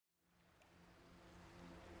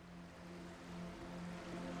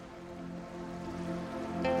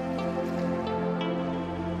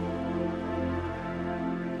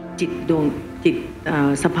จิตดวงจิต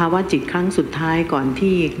สภาวะจิตครั้งสุดท้ายก่อน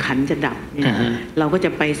ที่ขันจะดับเนี่ยเราก็จ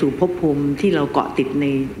ะไปสู่ภพภูมิที่เราเกาะติด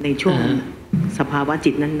ในช่วงสภาวะ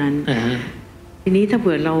จิตนั้นๆทีนี้ถ้าเ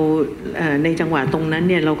ผื่อเราในจังหวะตรงนั้น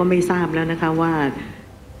เนี่ยเราก็ไม่ทราบแล้วนะคะว่า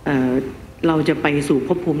เราจะไปสู่ภ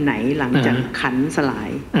พภูมิไหนหลังจากขันสลาย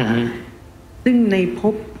ซึ่งในภ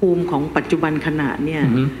พภูมิของปัจจุบันขณะเนี่ย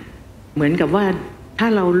เหมือนกับว่าถ้า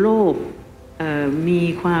เราโลภมี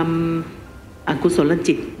ความอกุศล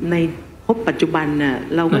จิตในภพปัจจุบันน่ะ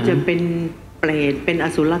เราก็จะเป็นเปรตเป็นอ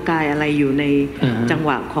สุรกายอะไรอยู่ในจังห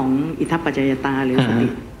วะของอิทัปปัจจยตาหรือ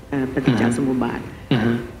ปฏิจจสมุปบาท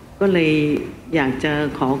ก็เลยอยากจะ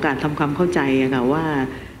ขอโอกาสทำความเข้าใจค่ะว่า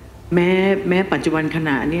แม้ปัจจุบันข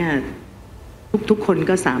ณะเนี่ยทุกคน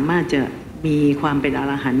ก็สามารถจะมีความเป็นอ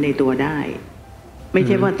รหันต์ในตัวได้ไม่ใ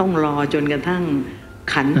ช่ว่าต้องรอจนกระทั่ง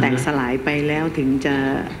ขันแตกสลายไปแล้วถึงจะ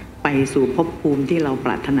ไปสู่ภพภูมิที่เราป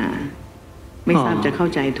รารถนาไม่ทราบจะเข้า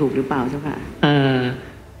ใจถูกหรือเปล่าเจ้าค่ะ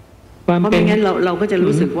เพราะไม่งั้นเราก็จะ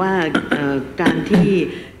รู้สึกว่าการที่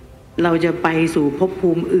เราจะไปสู่ภพภู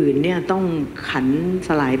มิอื่นเนี่ยต้องขันส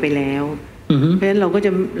ลายไปแล้วเพราะฉะนั้นเราก็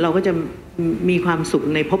จะมีความสุข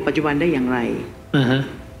ในภพปัจจุบันได้อย่างไร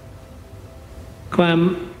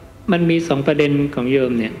มันมี2ประเด็นของโย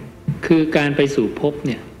มเนี่ยคือการไปสู่ภพเ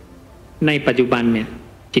นี่ยในปัจจุบันเนี่ย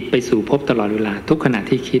จิตไปสู่ภพตลอดเวลาทุกขณะ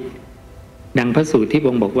ที่คิดดังพระสูตรที่อ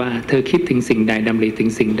งค์บอกว่าเธอคิดถึงสิ่งใดดำริถึง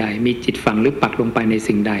สิ่งใดมีจิตฝังหรือปักลงไปใน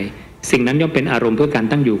สิ่งใดสิ่งนั้นย่อมเป็นอารมณ์เพื่อการ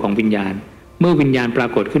ตั้งอยู่ของวิญญาณเมื่อวิญญาณปรา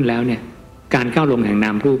กฏขึ้นแล้วเนี่ยการก้าวลงแห่งน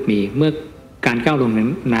ามรูปมีเมื่อการก้าวลงแห่ง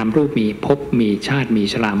นามรูปมีภพมีชาติมี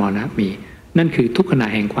ชรามรณะมีนั่นคือทุกขณะ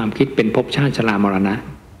แห่งความคิดเป็นภพชาติชรามรณะ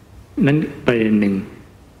นั้นประเด็นหนึ่ง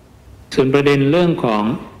ส่วนประเด็นเรื่องของ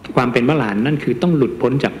ความเป็นพระอรหันต์นั่นคือต้องหลุดพ้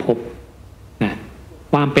นจากภพนะ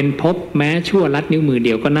ความเป็นภพแม้ชั่วลัดนิ้วมือเ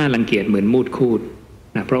ดียวก็น่ารังเกียจเหมือนมูดคูด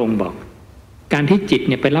นะพระองค์บอกการที่จิตเ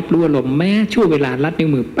นี่ยไปรับรู้อารมณ์แม้ชั่วเวลาลัดนิ้ว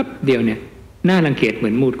มือแป๊บเดียวเนี่ยน่ารังเกียจเหมื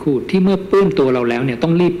อนมูดคูดที่เมื่อปื้มตัวเราแล้วเนี่ยต้อ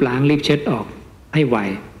งรีบล้างรีบเช็ดออกให้ไว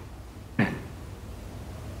นะ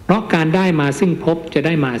เพราะการได้มาซึ่งภพจะไ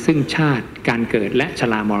ด้มาซึ่งชาติการเกิดและช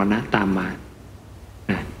รามรณะตามมา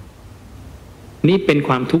นะนี่เป็นค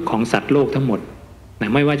วามทุกข์ของสัตว์โลกทั้งหมดนะ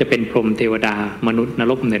ไม่ว่าจะเป็นพรหมเทวดามนุษย์น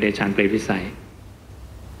รกเดรัจฉานเปรตวิสัย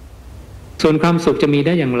ส่วนความสุขจะมีไ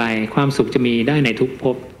ด้อย่างไรความสุขจะมีได้ในทุกภ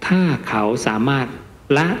พถ้าเขาสามารถ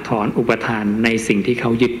ละถอนอุปทานในสิ่งที่เขา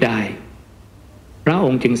ยึดได้พระอ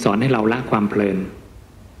งค์จึงสอนให้เราละความเพลิน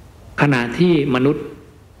ขณะที่มนุษย์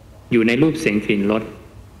อยู่ในรูปเสียงกลิ่นรส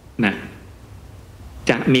นะ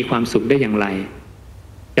จะมีความสุขได้อย่างไร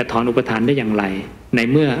จะถอนอุปทานได้อย่างไรใน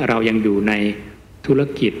เมื่อเรายังอยู่ในธุร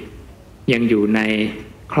กิจยังอยู่ใน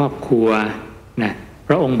ครอบครัวนะพ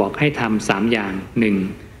ระองค์บอกให้ทำ3อย่าง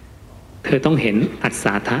1เธอต้องเห็นอัศ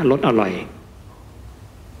ทะรสอร่อย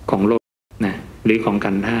ของโลกนะหรือของ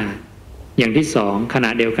ขันธ์ห้าอย่างที่2ขณะ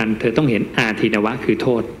เดียวกันเธอต้องเห็นอาทินวะคือโท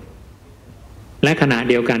ษและขณะ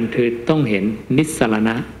เดียวกันเธอต้องเห็นนิสสรณ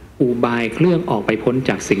ะอุบายเครื่องออกไปพ้น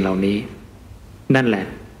จากสิ่งเหล่านี้นั่นแหละ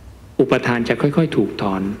อุปทานจะค่อยๆถูกถ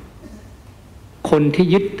อนคนที่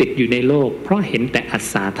ยึดติดอยู่ในโลกเพราะเห็นแต่อั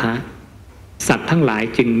ศทะสัตว์ทั้งหลาย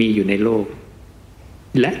จึงมีอยู่ในโลก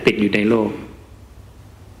และติดอยู่ในโลก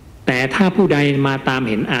แต่ถ้าผู้ใดมาตาม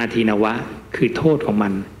เห็นอาทินวะคือโทษของมั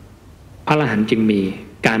นพระอรหันต์จึงมี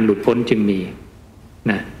การหลุดพ้นจึงมี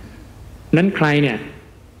นะนั้นใครเนี่ย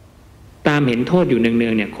ตามเห็นโทษอยู่เนื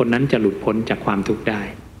องๆเนี่ยคนนั้นจะหลุดพ้นจากความทุกข์ได้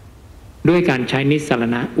ด้วยการใช้นิสสร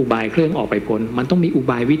ณะอุบายเครื่องออกไปพ้นมันต้องมีอุ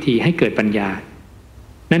บายวิธีให้เกิดปัญญา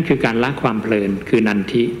นั่นคือการละความเพลินคือนัน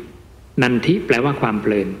ทินันทิแปลว่าความเพ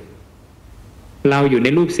ลินเราอยู่ใน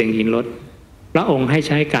รูปเสียงกลิ่นรสพระองค์ให้ใ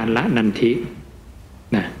ช้การละนันทิ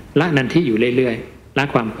นะละนันทิอยู่เรื่อยๆละ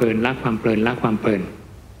ความเพลินละความเพลินละความเพลิน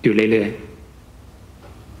อยู่เรื่อย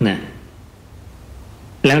ๆนะ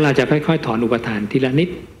แล้วเราจะค่อยๆถอนอุปทานทีละนิด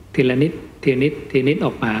ทีละนิดทีละนิดทีละนิดอ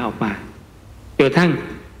อกมาจนกระทั่ง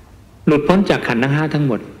หลุดพ้นจากขันธ์ทั้ง5ทั้ง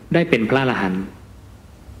หมดได้เป็นพระอรหันต์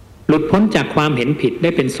หลุดพ้นจากความเห็นผิดได้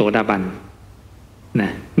เป็นโสดาบันน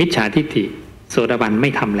ะมิจฉาทิฏฐิโสดาบันไม่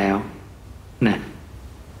ทำแล้วนะ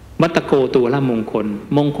วัตโกตัวละม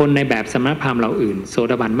งคลในแบบสมณพราหมณ์เราอื่นโส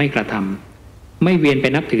ดาบันไม่กระทำไม่เวียนไป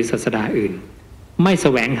นับถือศาสดาอื่นไม่แส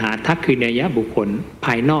วงหาทักขิเนยบุคคลภ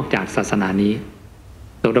ายนอกจากศาสนานี้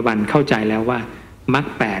โสดาบันเข้าใจแล้วว่ามรรค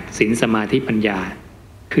8ศีลสมาธิปัญญา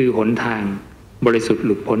คือหนทางบริสุทธิ์ห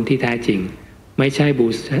ลุดพ้นที่แท้จริงไม่ใช่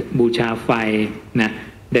บูชาไฟนะ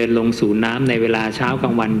เดินลงสู่น้ำในเวลาเช้ากลา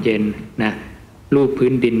งวันเย็นนะลูบพื้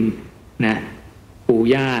นดินนะปู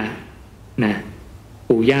ห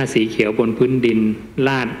ญ้าสีเขียวบนพื้นดินล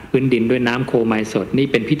าดพื้นดินด้วยน้ำโคไมสดนี่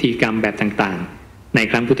เป็นพิธีกรรมแบบต่างๆใน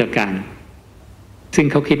ครั้งพุทธกาลซึ่ง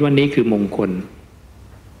เขาคิดว่านี้คือมงคล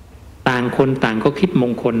างคนต่างก็คิดม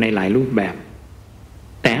งคลในหลายรูปแบบ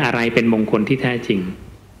แต่อะไรเป็นมงคลที่แท้จริง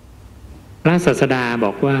พระศาสดาบ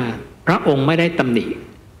อกว่าพระองค์ไม่ได้ตำหนิ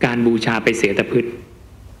การบูชาไปเสียแต่พืช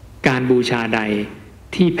การบูชาใด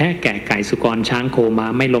ที่แพะแกะไก่สุกรช้างโคม้า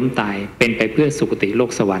ไม่ล้มตายเป็นไปเพื่อสุคติโล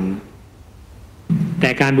กสวรรค์แต่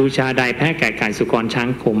การบูชาใดแพะแกะไก่สุกรช้าง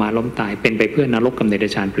โคม้าล้มตายเป็นไปเพื่อนรกกำเนิดเดรั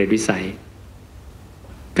จฉานเปรตวิสัย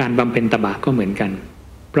การบำเพ็ญตบะก็เหมือนกัน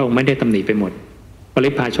พระองค์ไม่ได้ตำหนิไปหมดป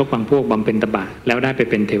ริพาชกบางพวกบำเพ็ญตบะแล้วได้ไป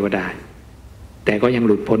เป็นเทวดาแต่ก็ยังห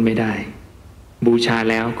ลุดพ้นไม่ได้บูชา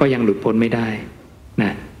แล้วก็ยังหลุดพ้นไม่ได้น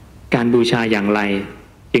ะการบูชาอย่างไร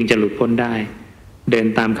จึงจะหลุดพ้นได้เดิน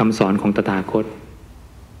ตามคำสอนของตถาคต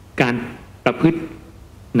การประพฤติ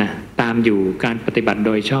นะตามอยู่การปฏิบัติโด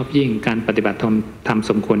ยชอบยิ่งการปฏิบัติทำ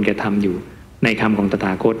สมควรแก่ทำอยู่ในคำของตถ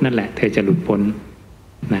าคตนั่นแหละเธอจะหลุดพ้น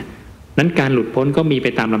นะนั้นการหลุดพ้นก็มีไป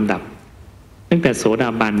ตามลำดับตั้งแต่โสดา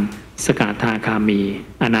บันสกทาคามี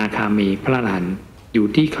อนาคามีพระอรหันต์อยู่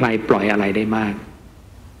ที่ใครปล่อยอะไรได้มาก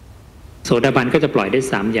โสดาบันก็จะปล่อยได้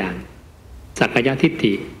3อย่างสักกายทิฏ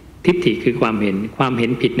ฐิทิฏฐิคือความเห็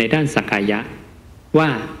นผิดในด้านสักกายะว่า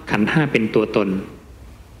ขันธ์5เป็นตัวตน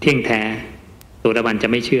เที่ยงแท้โสดาบันจะ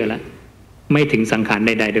ไม่เชื่อแล้วไม่ถึงสังขารใ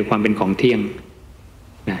ดๆโดยความเป็นของเที่ยง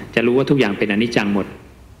นะจะรู้ว่าทุกอย่างเป็นอนิจจังหมด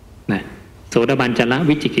นะโสดาบันจะละ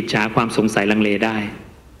วิจิกิจฉาความสงสัยลังเลได้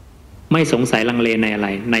ไม่สงสัยลังเลในอะไร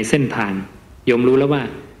ในเส้นทางโยมรู้แล้วว่า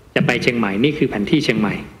จะไปเชียงใหม่นี่คือแผนที่เชียงให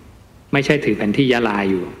ม่ไม่ใช่ถือแผนที่ยะลา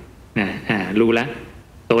อยู่นะรู้แล้ว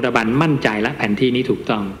โสดาบันมั่นใจแล้วแผนที่นี้ถูก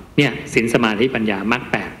ต้องเนี่ยศีลสมาธิปัญญามรรค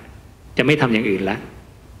8จะไม่ทำอย่างอื่นแล้ว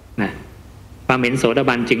นะความเห็นโสดา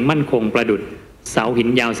บันจึงมั่นคงประดุจเสาหิน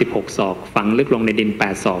ยาว16 ศอกฝังลึกลงในดิน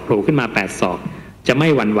8 ศอกโผล่ขึ้นมา8 ศอกจะไม่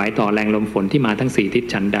หวั่นไหวต่อแรงลมฝนที่มาทั้ง4 ทิศ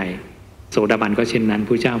ชั้นใดโสดาบันก็เช่นนั้นพ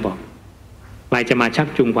ระเจ้าบอกใครจะมาชัก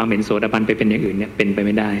จูงความเห็นโสดาบันไปเป็นอย่างอื่นเนี่ยเป็นไปไ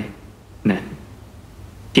ม่ได้นะ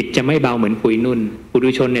จิตจะไม่เบาเหมือนปุยนุ่นปุ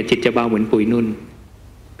ถุชนเนี่ยจิตจะเบาเหมือนปุยนุ่น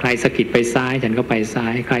ใครสะกิดไปซ้ายฉันก็ไปซ้า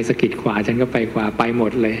ยใครสะกิดขวาฉันก็ไปขวาไปหม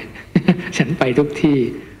ดเลย ฉันไปทุกที่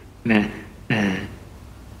นะ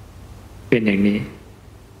เป็นอย่างนี้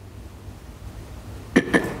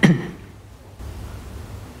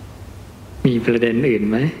มีประเด็นอื่น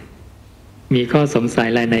ไหมมีข้อสงสัย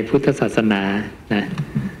อะไรในพุทธศาสนานะ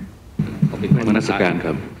นมัสการค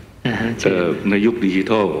รับในยุคดิจิ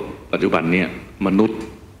ทัลปัจจุบันเนี่ยมนุษย์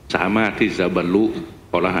สามารถที่จะบรรลุ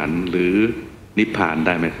อรหันต์หรือนิพพานไ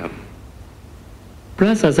ด้ไหมครับพร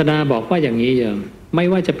ะศาสดาบอกว่าอย่างนี้โยมไม่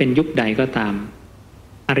ว่าจะเป็นยุคใดก็ตาม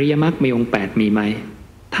อริยมรรคมีองค์8มีไหม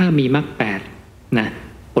ถ้ามีมรรค8นะ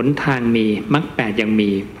หนทางมีมรรค8ยังมี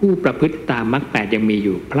ผู้ประพฤติตามมรรค8ยังมีอ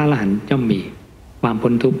ยู่พระอรหันต์ย่อมมีความ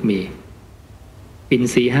พ้นทุกข์มีอิน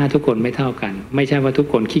ทรีย์5ทุกคนไม่เท่ากันไม่ใช่ว่าทุก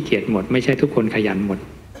คนขี้เกียจหมดไม่ใช่ทุกคนขยันหมด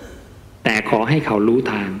แต่ขอให้เขารู้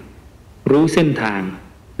ทางรู้เส้นทาง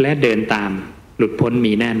และเดินตามหลุดพ้น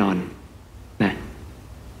มีแน่นอนนะ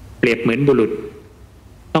เปรียบเหมือนบุรุษ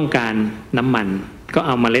ต้องการน้ำมันก็เ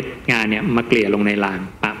อาเมล็ดงาเนี่ยมาเกลี่ยลงในราง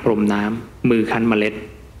ปะพรมน้ำมือคั้นเมล็ด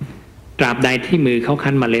ตราบใดที่มือเขา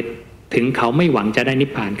คั้นเมล็ดถึงเขาไม่หวังจะได้นิพ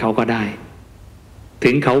พานเขาก็ได้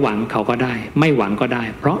ถึงเขาหวังเขาก็ได้ไม่หวังก็ได้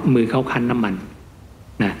เพราะมือเขาคั้นน้ำมัน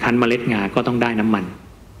นะคั้นเมล็ดงาก็ต้องได้น้ำมัน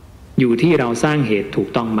อยู่ที่เราสร้างเหตุถูก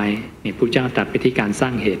ต้องไหมเนี่ยพระเจ้าตรัสไปที่การสร้า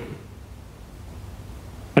งเหตุ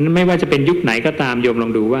เพราะนั้นไม่ว่าจะเป็นยุคไหนก็ตามโยมลอ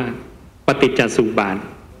งดูว่าปฏิจจสุบาท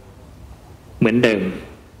เหมือนเดิม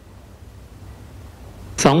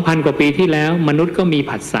 2,000 กว่าปีที่แล้วมนุษย์ก็มี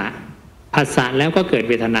ผัสสะแล้วก็เกิด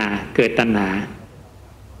เวทนาเกิดตัณหา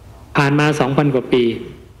ผ่านมา 2,000 กว่าปี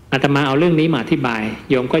อาตมาเอาเรื่องนี้มาอธิบาย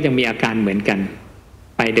โยมก็ยังมีอาการเหมือนกัน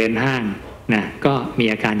ไปเดินห้างนะก็มี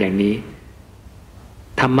อาการอย่างนี้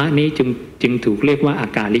ธรรมะนี้จึงถูกเรียกว่าอา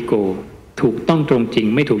กาลิโกถูกต้องตรงจริง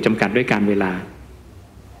ไม่ถูกจำกัดด้วยการเวลา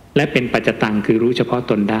และเป็นปัจจตังคือรู้เฉพาะ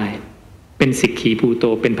ตนได้เป็นสิกขีภูโต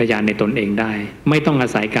เป็นพยานในตนเองได้ไม่ต้องอา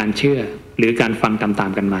ศัยการเชื่อหรือการฟังตา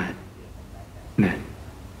มๆกันมานะ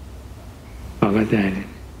พอเข้าใจ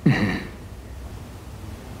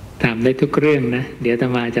ถามได้ทุกเรื่องนะเดี๋ยวอาต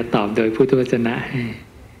มาจะตอบโดยพุทธวจนะให้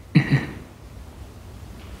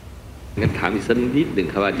งั้นถามอีกสักนิดหนึ่ง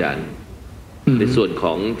ครับอาจารย์ในส่วนข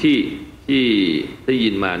องที่ได้ยิ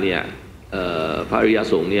นมาเนี่ยพระอริย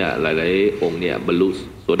สงฆ์เนี่ยหลายๆองค์เนี่ยบรรลุ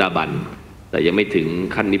โสดาบันแต่ยังไม่ถึง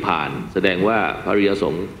ขั้นนิพพานแสดงว่าพระอริยส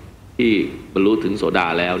งฆ์ที่บรรลุถึงโสดา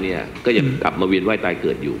แล้วเนี่ยก็ยังกลับมาเวียนว่ายตายเ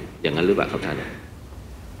กิดอยู่อย่างนั้นหรือเปล่าครับท่าน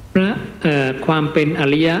พระความเป็นอ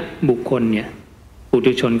ริยบุคคลเนี่ยปุ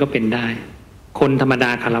ถุชนก็เป็นได้คนธรรมดา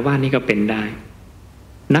คฤหัสถ์นี่ก็เป็นได้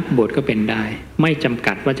นักบวชก็เป็นได้ไม่จำ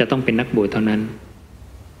กัดว่าจะต้องเป็นนักบวชเท่านั้น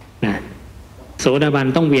นะโสดาบัน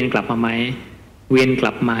ต้องเวียนกลับมาไหมเวียนก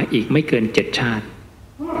ลับมาอีกไม่เกิน7 ชาติ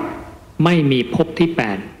ไม่มีภพที่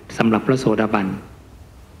8 สำหรับพระโสดาบัน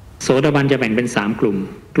โสดาบันจะแบ่งเป็น3 ก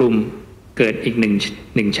ลุ่มเกิดอีกห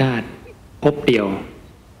นึ่งชาติพบเดียว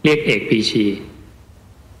เรียกเอกปีชี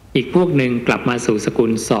อีกพวกหนึ่งกลับมาสู่สกุ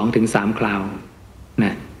ล2-3 คราวน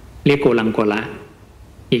ะเรียกโกลังโกละ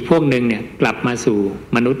อีกพวกหนึ่งเนี่ยกลับมาสู่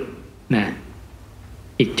มนุษย์นะ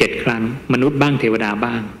อีก7 ครั้งมนุษย์บ้างเทวดา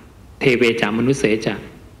บ้างเทเวจามนุษย์เสจา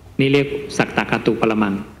นี่เรียกสักตากตุปรมั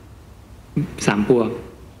ง3 พวก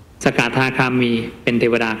สกทาคามีเป็นเท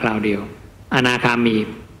วดาคราวเดียวอนาคามี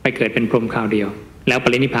ไปเกิดเป็นพรหมคราวเดียวแล้วป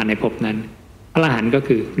รินิพพานในภพนั้นพระอรหันต์ก็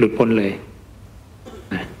คือหลุดพ้นเลย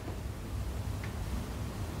นะ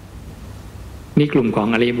นี่กลุ่มของ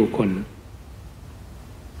อริยบุคคล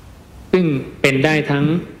ซึ่งเป็นได้ทั้ง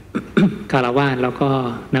คฤหัสถ์แล้วก็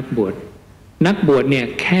นักบวชเนี่ย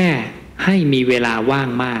แค่ให้มีเวลาว่าง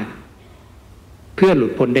มากเพื่อหลุ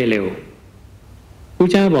ดพ้นได้เร็วพระ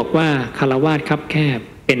เจ้าบอกว่าคฤหัสถ์คับแคบ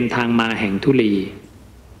เป็นทางมาแห่งทุลี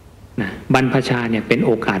นะบรรพชาเนี่ยเป็นโ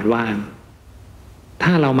อกาสว่างถ้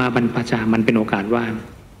าเรามาบรรพชามันเป็นโอกาสว่าง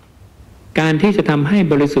การที่จะทำให้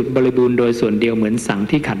บริสุทธิ์บริบูรณ์โดยส่วนเดียวเหมือนสัง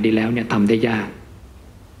ที่ขัดดีแล้วเนี่ยทำได้ยาก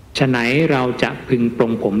ฉะไหนเราจะพึงปร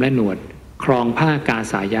งผมและหนวดครองผ้ากา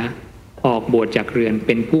สายะออกบวชจากเรือนเ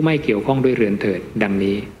ป็นผู้ไม่เกี่ยวข้องด้วยเรือนเถิดดัง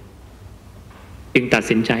นี้จึงตัด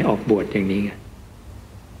สินใจออกบวชอย่างนี้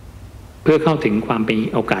เพื่อเข้าถึงความเป็น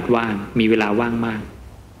โอกาสว่างมีเวลาว่างมาก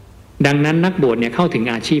ดังนั้นนักบวชเนี่ยเข้าถึง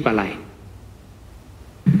อาชีพอะไร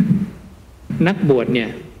นักบวชเนี่ย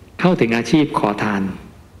เข้าถึงอาชีพขอทาน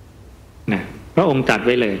นะพระองค์ตรัสไ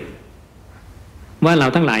ว้เลยว่าเรา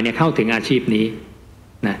ทั้งหลายเนี่ยเข้าถึงอาชีพนี้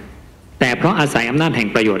นะแต่เพราะอาศัยอำนาจแห่ง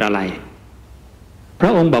ประโยชน์อะไรพร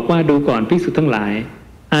ะองค์บอกว่าดูก่อนภิกษุทั้งหลาย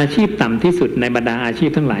อาชีพต่ำที่สุดในบรรดาอาชีพ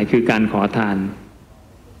ทั้งหลายคือการขอทาน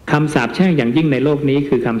คำสาปแช่งอย่างยิ่งในโลกนี้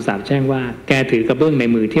คือคำสาปแช่งว่าแกถือกระเบื้องใน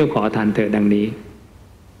มือเที่ยวขอทานเถิดดังนี้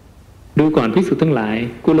ดูก่อนภิกษุทั้งหลาย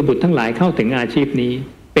กุลบุตรทั้งหลายเข้าถึงอาชีพนี้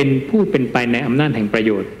เป็นผู้เป็นไปในอำนาจแห่งประโ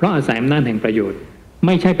ยชน์เพราะอาศัยอำนาจแห่งประโยชน์ไ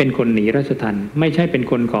ม่ใช่เป็นคนหนีราชทัณฑ์ไม่ใช่เป็น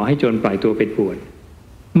คนขอให้โจรปล่อยตัวไปบวช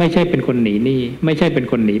ไม่ใช่เป็นคนหนีหนี้ไม่ใช่เป็น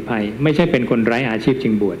คนหนีภัยไม่ใช่เป็นคนไร้อาชีพจึ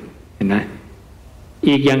งบวชเห็นไหม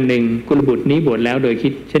อีกอย่างหนึ่งกุลบุตรนี้บวชแล้วโดยคิ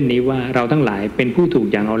ดเช่นนี้ว่าเราทั้งหลายเป็นผู้ถูก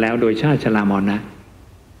หยั่งเอาแล้วโดยชาติชรามรณะ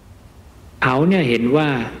เขาเนี่ยเห็นว่า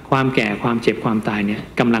ความแก่ความเจ็บความตายเนี่ย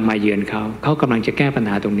กำลังมาเยือนเขากำลังจะแก้ปัญ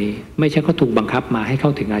หาตรงนี้ไม่ใช่เขาถูกบังคับมาให้เข้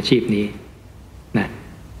าถึงอาชีพนี้นะ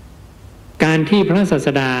การที่พระศาส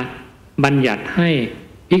ดาบัญญัติให้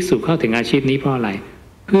ภิกษุเข้าถึงอาชีพนี้เพราะอะไร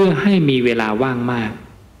เพื่อให้มีเวลาว่างมาก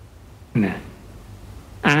นะ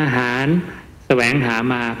อาหารแสวงหา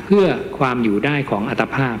มาเพื่อความอยู่ได้ของอัต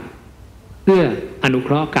ภาพเพื่ออนุเค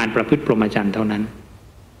ราะห์การประพฤติพรหมจรรย์เท่านั้น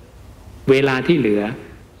เวลาที่เหลือ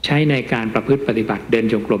ใช้ในการประพฤติปฏิบัติเดิน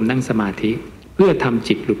จงกรมนั่งสมาธิเพื่อทำ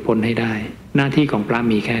จิตหลุดพ้นให้ได้หน้าที่ของพระ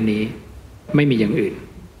มีแค่นี้ไม่มีอย่างอื่น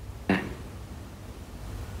นะ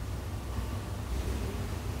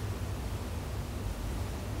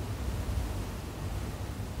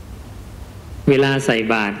เวลาใส่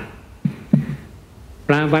บาตรพ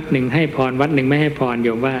ระวัดหนึ่งให้พรวัดหนึ่งไม่ให้พรโย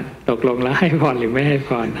มว่าตกลงแล้วให้พรหรือไม่ให้พ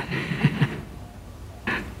ร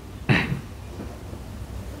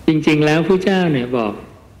จริงๆแล้วพระเจ้าเนี่ยบอก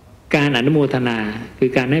การอนุโมทนาคื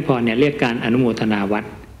อการให้พรเนี่ยเรียกการอนุโมทนา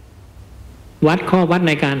วัดข้อวัดใ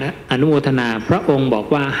นการอนุโมทนาพระองค์บอก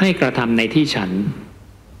ว่าให้กระทำในที่ฉัน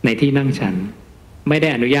ในที่นั่งฉันไม่ได้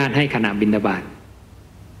อนุญาตให้ขณะบิณฑบาต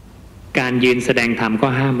การยืนแสดงธรรมก็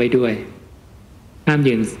ห้ามไว้ด้วยห้าม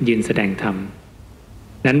ยืนแสดงธรรม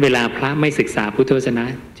นั้นเวลาพระไม่ศึกษาพุทธวจนะ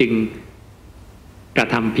จึงกระ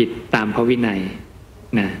ทำผิดตามพระวินัย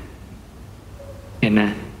นะเห็นน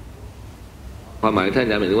ะความหมายท่านอ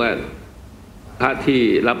าจารย์หมายถึงว่าพระที่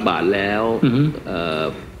รับบาตรแล้ว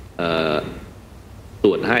ต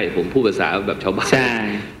รวจให้ผมพูดภาษาแบบชาวบ้าน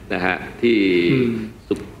นะฮะที่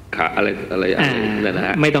สุขะอะไรนั่นนะฮ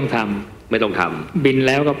ะไม่ต้องทำบินแ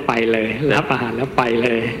ล้วก็ไปเลยรับอาหารแล้วไปเล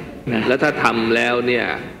ยนะแล้วถ้าทำแล้วเนี่ย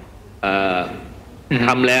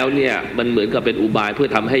มันเหมือนกับเป็นอุบายเพื่อ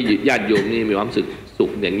ทำให้ญาติโยมนี่มีความสุข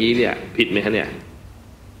อย่างนี้เนี่ยผิดไหมคะเนี่ย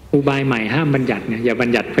อุบายใหม่ห้ามบัญญัติเนี่ยอย่าบัญ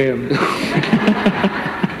ญัติเพิ่ม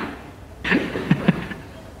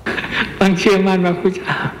ต้องเชื่อมั่นว่าผู้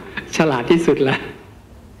ฉลาดที่สุดแล้ว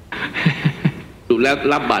สุดแล้ว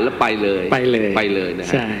รับบาตรแล้วไปเลยนะ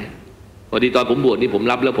ใช่พอดีตอนผมบวชนี่ผม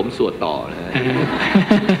รับแล้วผมสวดต่อนะ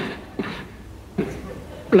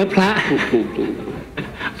แล้วพระถูก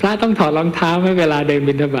พระต้องถอดรองเท้าไม่เวลาเดิน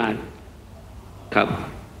บิณฑบาตครับ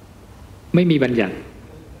ไม่มีบัญญัติ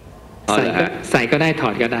ใส่ก็ได้ถอ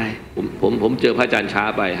ดก็ได้ผมเจอพระอาจารย์ช้า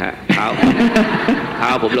ไปฮะเท้า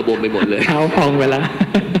ผมระบมไปหมดเลยเท้าพองไปแล้ว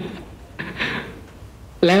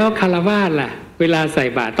แล้วคฤหัสถ์ล่ะเวลาใส่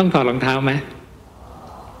บาตรต้องถอดรองเท้าไหม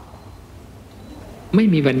ไม่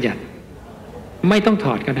มีบัญญัติไม่ต้องถ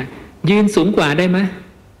อดก็ได้ยืนสูงกว่าได้ไหม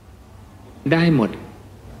ได้หมด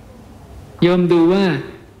โยมดูว่า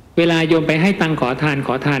เวลาโยมไปให้ตังค์ขอท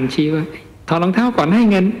านชี้ว่าถอดรองเท้าก่อนให้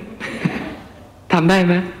เงิน ทำได้ไ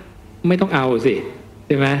หมไม่ต้องเอาสิใ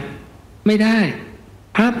ช่ไหมไม่ได้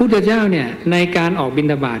พระพุทธเจ้าเนี่ยในการออกบิณ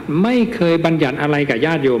ฑบาตไม่เคยบัญญัติอะไรกับญ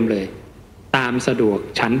าติโยมเลยตามสะดวก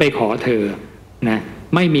ฉันไปขอเธอนะ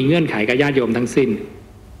ไม่มีเงื่อนไขกับญาติโยมทั้งสิ้น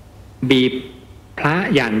บีบพระ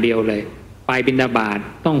อย่างเดียวเลยไปบิณฑบาต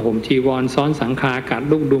ต้องห่มจีวรซ้อนสังฆากัด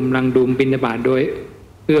ลูกดุมลังดุมบิณฑบาตโดย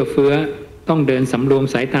เอื้อเฟื้อต้องเดินสำรวม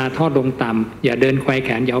สายตาทอดลงต่ำอย่าเดินควายแข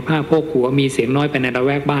นอย่าเอาผ้าโพกหัวมีเสียงน้อยไปในระแ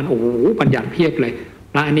วกบ้านโอ้โหบัญญัติเพียบเลย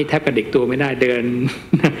พระอันนี้แทบกระดิกตัวไม่ได้เดิน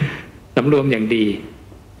สำรวมอย่างดี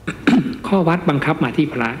ข้อวัดบังคับมาที่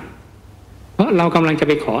พระเพราะเรากำลังจะไ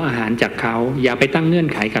ปขออาหารจากเขาอย่าไปตั้งเงื่อน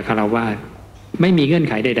ไขกับคฤหัสถ์ไม่มีเงื่อน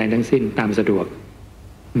ไขใดๆทั้งสิ้นตามสะดวก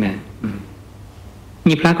นะ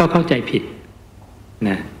นี่พระก็เข้าใจผิด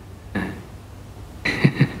นะ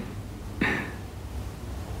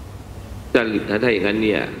ถ้าอย่างนั้นเ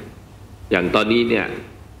นี่ยอย่างตอนนี้เนี่ย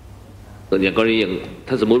อย่างกรณีอย่าง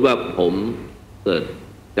ถ้าสมมุติว่าผมเกิด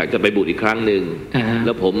อยากจะไปบวชอีกครั้งหนึ่งแ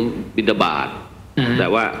ล้วผมบิณฑบาตแต่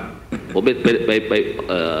ว่าผมไป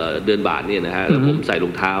เดินบาตรเนี่ยนะฮะแล้วผมใส่รอ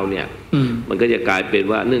งเท้าเนี่ยมันก็จะกลายเป็น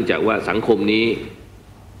ว่าเนื่องจากว่าสังคมนี้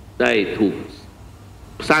ได้ถูก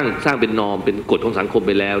สร้างเป็นนอร์มเป็นกฎของสังคมไ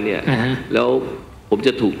ปแล้วเนี่ยแล้วผมจ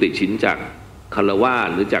ะถูกติฉินจากคฤหัส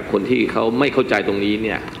ถ์หรือจากคนที่เขาไม่เข้าใจตรงนี้เ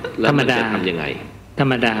นี่ยแล้วมันจะทำยังไงธร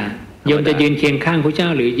รมดาโยมจะยืนเคียงข้างพระเจ้า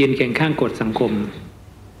หรือยืนเคียงข้างกฎสังคม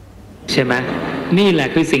ใช่ไหมนี่แหละ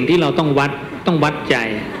คือสิ่งที่เราต้องวัดใจ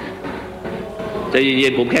ใจเย็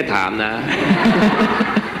นๆผมแค่ถามนะ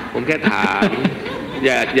ผมแค่ถาม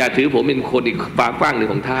อย่าถือผมเป็นคนอีกฝากฝั่งหนึ่ง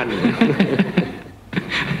ของท่าน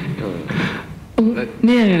เ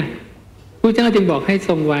นี่ยพระเจ้าจึงบอกให้ท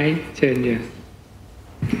รงไว้เชิญเยอะ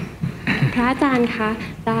พระอาจารย์คะ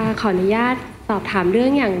จะขออนุญาตสอบถามเรื่อ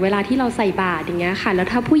งอย่างเวลาที่เราใส่บาตรอย่างเงี้ยค่ะแล้ว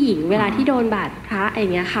ถ้าผู้หญิงเวลาที่โดนบาตรพระอย่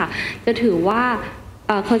างเงี้ยค่ะจะถือว่า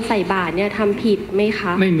คนใส่บาตรเนี่ยทำผิดไหมค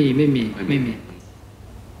ะไม่มี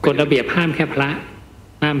กฎระเบียบห้ามแค่พระ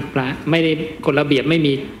ห้ามพระไม่ได้กฎระเบียบไม่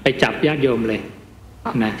มีไปจับญาติโยมเลย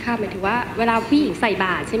นะค่ะหมายถึงว่าเวลาผู้หญิงใส่บ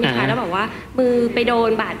าตรใช่ไหมคะแล้วบอกว่ามือไปโดน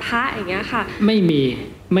บาตรพระอย่างเงี้ยค่ะไม่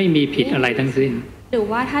มีผิดอะไรทั้งสิ้นหรือ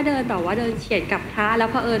ว่าถ้าเดินแบบว่าเดินเฉียดกับพระแล้ว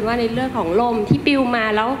เผอิญว่าในเรื่องของลมที่ปลิวมา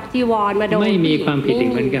แล้วจีวรมาโดนไม่มีความผิดอีก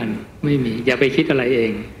เหมือนกันไม่มีอย่าไปคิดอะไรเอ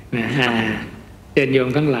งนะเดินโยม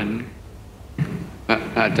ข้างหลัง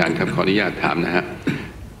พระอาจารย์ครับขออนุญาตถามนะฮะ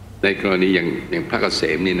ในกรณีอย่างพระเกษ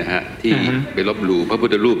มนี่นะฮะที่ไปลบหลู่พระพุท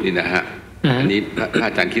ธรูปนี่นะฮะอันนี้พระ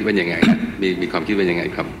อาจารย์คิดว่ายังไงมีความคิดว่ายังไง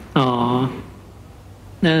ครับ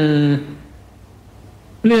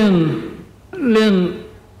เรื่อง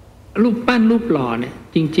รูปปั้นรูปหล่อเนี่ย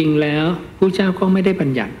จริงๆแล้วพระเจ้าก็ไม่ได้บัญ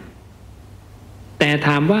ญัติแต่ถ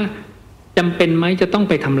ามว่าจำเป็นไหมจะต้อง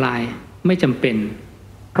ไปทำลายไม่จำเป็น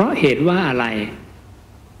เพราะเหตุว่าอะไร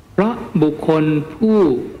เพราะบุคคลผู้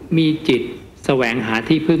มีจิตแสวงหา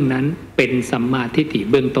ที่พึ่งนั้นเป็นสัมมาทิฏฐิ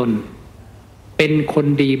เบื้องต้นเป็นคน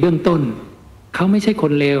ดีเบื้องต้นเขาไม่ใช่ค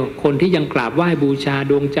นเลวคนที่ยังกราบไหว้บูชา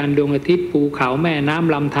ดวงจันทร์ดวงอาทิตย์ภูเขาแม่น้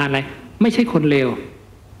ำลำธารอะไรไม่ใช่คนเลว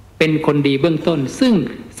เป็นคนดีเบื้องต้นซึ่ง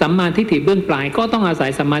สัมมาทิฏฐิเบื้องปลายก็ต้องอาศั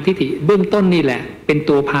ยสัมมาทิฏฐิเบื้องต้นนี่แหละเป็น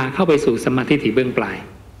ตัวพาเข้าไปสู่สัมมาทิฏฐิเบื้องปลาย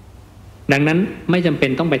ดังนั้นไม่จำเป็น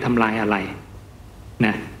ต้องไปทำลายอะไรน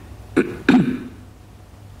ะ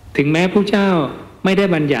ถึงแม้พระเจ้าไม่ได้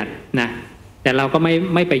บัญญัตินะแต่เราก็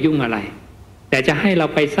ไม่ไปยุ่งอะไรแต่จะให้เรา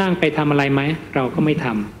ไปสร้างไปทำอะไรไหมเราก็ไม่ท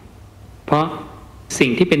ำเพราะสิ่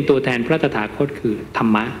งที่เป็นตัวแทนพระตถาคตคือธร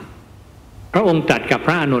รมะพระองค์ตรัสกับพ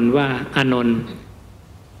ระอานนท์ว่าอานนท์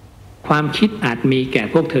ความคิดอาจมีแก่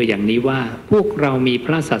พวกเธออย่างนี้ว่าพวกเรามีพ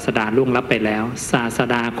ระศาสดาล่วงลับไปแล้วศาส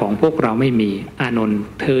ดาของพวกเราไม่มีอานนท์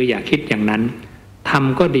เธออย่าคิดอย่างนั้นธรรม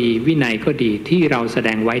ก็ดีวินัยก็ดีที่เราแสด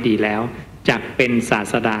งไว้ดีแล้วจักเป็นศา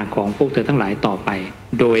สดาของพวกเธอทั้งหลายต่อไป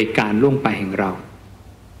โดยการล่วงไปแห่งเรา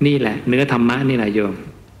นี่แหละเนื้อธรรมะนี่แหละโยม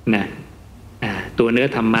นะตัวเนื้อ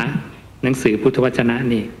ธรรมะหนังสือพุทธวจนะ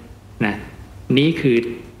นี่นะนี้คือ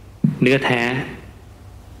เนื้อแท้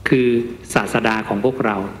คือศาสดาของพวกเ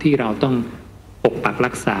ราที่เราต้องปกปัก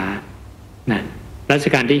รักษานะรัช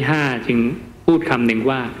กาลที่5จึงพูดคำหนึ่ง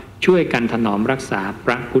ว่าช่วยกันถนอมรักษาพ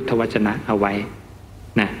ระพุทธวจนะเอาไว้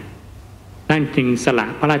นะท่านจึงสละ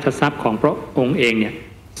พระราชทรัพย์ของพระองค์เองเนี่ย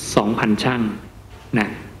 2,000 ช่างนะ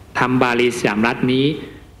ทำบาลีสยามรัฐนี้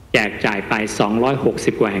แจกจ่ายไป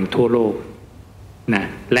260กว่าแห่งทั่วโลกนะ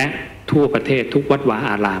และทั่วประเทศทุกวัดวา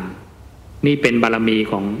อารามนี่เป็นบารมี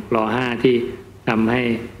ของร.5ที่ทำให้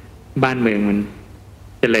บ้านเมืองมัน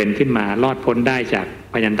เจริญขึ้นมารอดพ้นได้จาก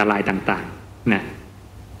พยันตรายต่างๆนะ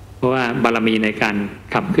เพราะว่าบารมีในการ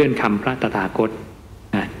ขับเคลื่อนคำพระตถาคต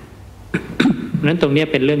นะนั้นตรงนี้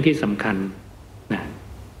เป็นเรื่องที่สำคัญนะ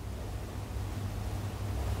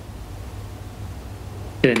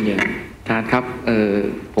เชิญอย่างอาจารย์ครับ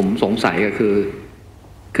ผมสงสัยก็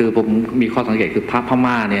คือผมมีข้อสังเกตคือพระพ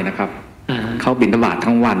ม่าเนี่ยนะครับเขาบิณฑบาต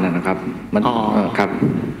ทั้งวันนะครับมันครับ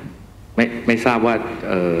ไม่ทราบว่า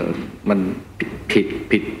มันผิ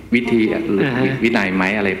ดวิธีหรือวินัยไหม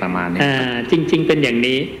อะไรประมาณนี้จริงๆเป็นอย่าง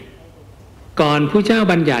นี้ก่อนผู้เจ้า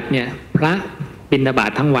บัญญัติเนี่ยพระบิณฑบา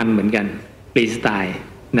ตทั้งวันเหมือนกันฟรีสไตล์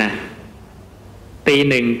นะตี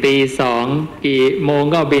หนึ่งตีสองกี่โมง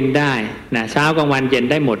ก็บินได้นะเช้ากลางวันเย็น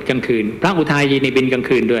ได้หมดกลางคืนพระอุทายีในบินกลาง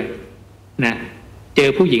คืนด้วยนะเจอ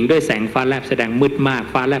ผู้หญิงด้วยแสงฟ้าแลบแสดงมืดมาก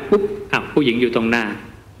ฟ้าแลบปุ๊บผู้หญิงอยู่ตรงหน้า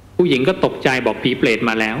ผู้หญิงก็ตกใจบอกผีเปรต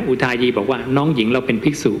มาแล้วอุทายีบอกว่าน้องหญิงเราเป็นภิ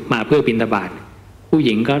กษุมาเพื่อบิณฑบาตผู้ห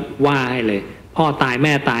ญิงก็ว่าให้เลยพ่อตายแ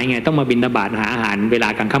ม่ตายไงต้องมาบิณฑบาตหาอาหารเวลา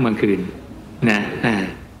กลางค่ำกลางคืนนะ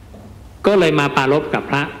ก็เลยมาปรารภกับ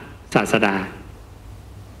พระศาสดา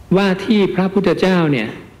ว่าที่พระพุทธเจ้าเนี่ย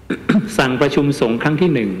สั่งประชุมสงฆ์ครั้งที่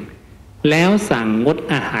หนึ่งแล้วสั่งงด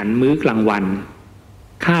อาหารมื้อกลางวัน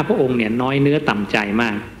ข้าพระองค์เนี่ยน้อยเนื้อต่ำใจม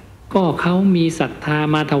ากก็เขามีศรัทธา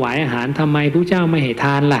มาถวายอาหารทำไมพระเจ้าไม่ให้ท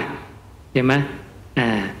านล่ะเห็นไหม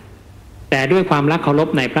แต่ด้วยความรักเคารพ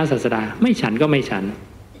ในพระศาสดาไม่ฉันก็ไม่ฉัน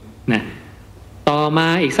นะต่อมา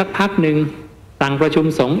อีกสักพักหนึ่งสั่งประชุม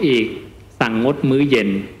สงฆ์อีกสั่งงดมื้อเย็น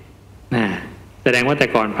แสดงว่าแต่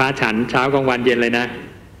ก่อนพระฉันเช้ากลางวันเย็นเลยนะ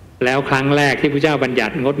แล้วครั้งแรกที่พระเจ้าบัญญั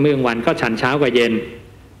ติงดมื้อกลางวันก็ฉันเช้ากับเย็น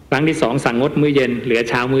ครั้งที่สองสั่งงดมื้อเย็นเหลือ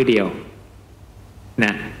เช้ามื้อเดียวน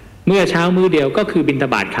ะเมื่อเช้ามื้อเดียวก็คือบิณฑ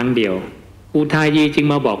บาตครั้งเดียวอุทายีจึง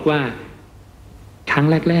มาบอกว่าครั้ง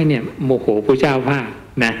แรกๆเนี่ยโมโหพระเจ้าพระ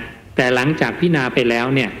นะแต่หลังจากพิจารณาไปแล้ว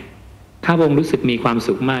เนี่ยข้าพระองค์รู้สึกมีความ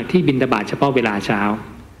สุขมากที่บิณฑบาตเฉพาะเวลาเช้า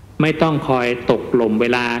ไม่ต้องคอยตกหล่มเว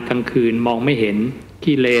ลากลางคืนมองไม่เห็น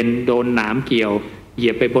ขี้เลนโดนหนามเกี่ยวเหยี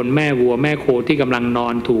ยบไปบนแม่วัวแม่โคที่กำลังนอ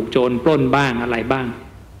นถูกโจรปล้นบ้างอะไรบ้าง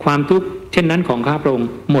ความทุกข์เช่นนั้นของข้าพระองค์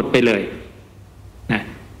หมดไปเลยนะ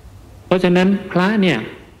เพราะฉะนั้นพระเนี่ย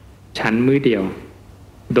ฉันมื้อเดียว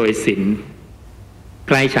โดยศีลใ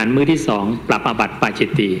ครฉันมื้อที่สองปรับอาบัติปาจิต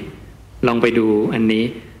ตีลองไปดูอันนี้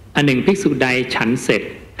อันหนึ่งภิกษุใดฉันเสร็จ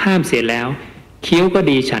ห้ามเสียแล้วเคี้ยวก็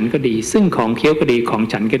ดีฉันก็ดีซึ่งของเคี้ยวก็ดีของ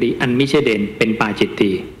ฉันก็ดีอันมิใช่เด่นเป็นปาจิต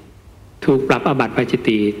ตีถูกปรับอาบัติปาจิต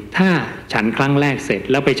ตีถ้าฉันครั้งแรกเสร็จ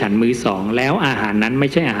แล้วไปฉันมื้อสองแล้วอาหารนั้นไม่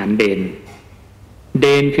ใช่อาหารเด่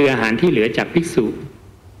นคืออาหารที่เหลือจากภิกษุ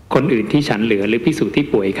คนอื่นที่ฉันเหลือหรือภิกษุที่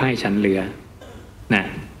ป่วยไข้ฉันเหลือนะ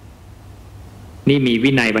นี่มี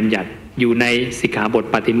วินัยบัญญัติอยู่ในสิกขาบท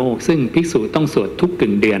ปาติโมกข์ซึ่งภิกษุต้องสวดทุก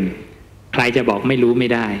กึ่งเดือนใครจะบอกไม่รู้ไม่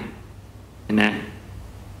ได้นะ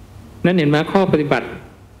นั่นเห็นไหมข้อปฏิบัติ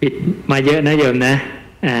ผิดมาเยอะนะโยมนะ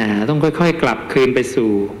ต้องค่อยๆกลับคืนไปสู่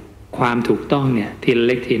ความถูกต้องเนี่ยทีละเ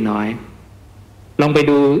ล็กทีน้อยลองไป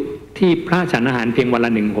ดูที่พระฉันอาหารเพียงวันล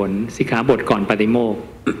ะ1 หนสิกขาบทก่อนปาติโมกข์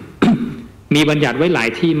มีบัญญัติไว้หลาย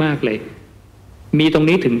ที่มากเลยมีตรง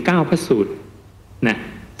นี้ถึง9พระสูตรนะ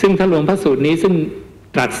ซึ่งถ้ารวมพระสูตรนี้ซึ่ง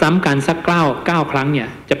ตรัสซ้ำกันสัก9ครั้งเนี่ย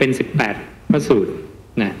จะเป็น18พระสูตร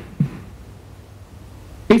นะ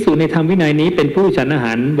ภิกษุในธรรมวินัยนี้เป็นผู้ฉันอาห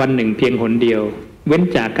ารวันหนึ่งเพียงหนเดียวเว้น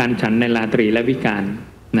จากการฉันในราตรีและวิกาล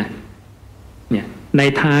นะเนี่ยใน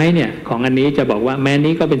ท้ายเนี่ยของอันนี้จะบอกว่าแม้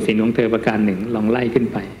นี้ก็เป็นศีลของเธอประการหนึ่งลองไล่ขึ้น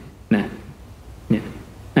ไปนะเนี่ย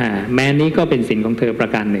แม้นี้ก็เป็นศีลของเธอประ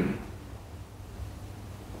การหนึ่ง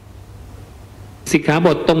สิกขาบ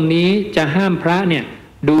ทตรงนี้จะห้ามพระเนี่ย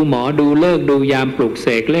ดูหมอดูเลิกดูยามปลุกเส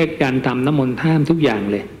กเลขการทำน้ำมนต์ห้ามทุกอย่าง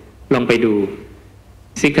เลยลองไปดู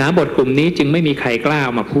สิกขาบทกลุ่มนี้จึงไม่มีใครกล้า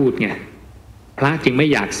มาพูดไงพระจึงไม่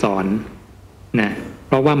อยากสอนนะเ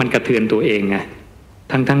พราะว่ามันกระเทือนตัวเองไง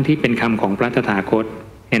ทั้งที่เป็นคำของพระตถาคต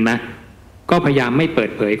เห็นไหมก็พยายามไม่เปิ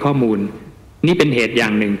ดเผยข้อมูลนี่เป็นเหตุอย่า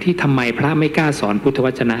งหนึ่งที่ทำไมพระไม่กล้าสอนพุทธว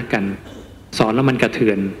จนะกันสอนแล้วมันกระเทื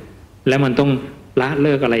อนแล้วมันต้องละเ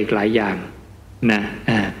ลิกอะไรอีกหลายอย่างนะ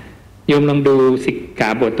โยมลองดูสิกขา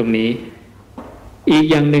บทตรงนี้อีก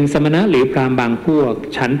อย่างหนึ่งสมณะหรือพราหมณ์บางพวก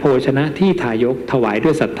ฉันโภชนะที่ทายกถวายด้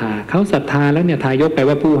วยศรัทธาเขาศรัทธาแล้วเนี่ยทายกแปล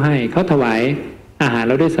ว่าผู้ให้เขาถวายอาหารแ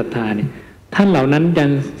ล้วด้วยศรัทธาเนี่ยท่านเหล่านั้นยัง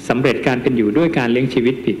สำเร็จการเป็นอยู่ด้วยการเลี้ยงชี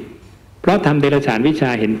วิตผิดเพราะทำเดรัจฉานวิชา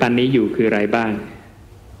เห็นปันนี้อยู่คืออะไรบ้าง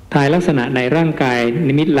ทายลักษณะในร่างกาย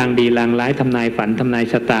นิมิตลางดีลางร้ายทำนายฝันทำนาย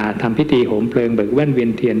ชะตาทำพิธีโหมเพลิงเบิกแว่นเวีย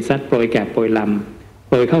นเทียนซัดโปรยแกะโปรยลำโ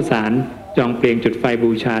ปรยข้าวสารจองเปลียงจุดไฟ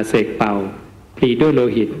บูชาเสกเป่าพลีด้วยโล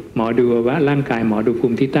หิตหมอดูว่าร่างกายหมอดูภู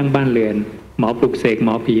มิที่ตั้งบ้านเรือนหมอปลุกเสกหม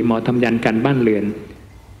อผีหมอทำยันกันบ้านเรือน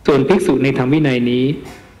ส่วนภิกษุในธรรมวินัยนี้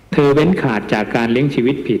เธอเว้นขาดจากการเลี้ยงชี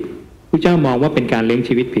วิตผิด พระเจ้ามองว่าเป็นการเลี้ยง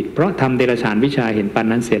ชีวิตผิดเพราะทำเดรัจฉานวิชาเห็นปัน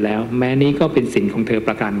นั้นเสียแล้วแม้นี้ก็เป็นสินของเธอป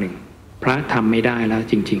ระการหนึ่งพระทำไม่ได้แล้ว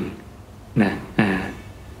จริงๆนะ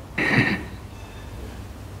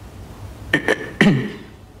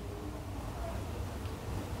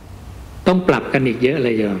ต้องปรับกันอีกเยอะเล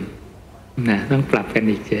ยโยมนะต้องปรับกัน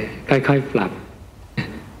อีกเยอะค่อยๆปรับ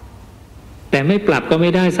แต่ไม่ปรับก็ไ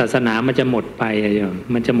ม่ได้ศาสนามันจะหมดไปโยม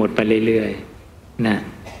มันจะหมดไปเรื่อยๆนะ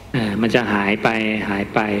มันจะหายไ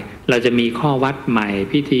ปเราจะมีข้อวัดใหม่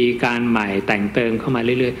พิธีการใหม่แต่งเติมเข้ามาเ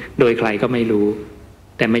รื่อยๆโดยใครก็ไม่รู้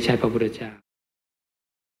แต่ไม่ใช่พระพุทธเจ้า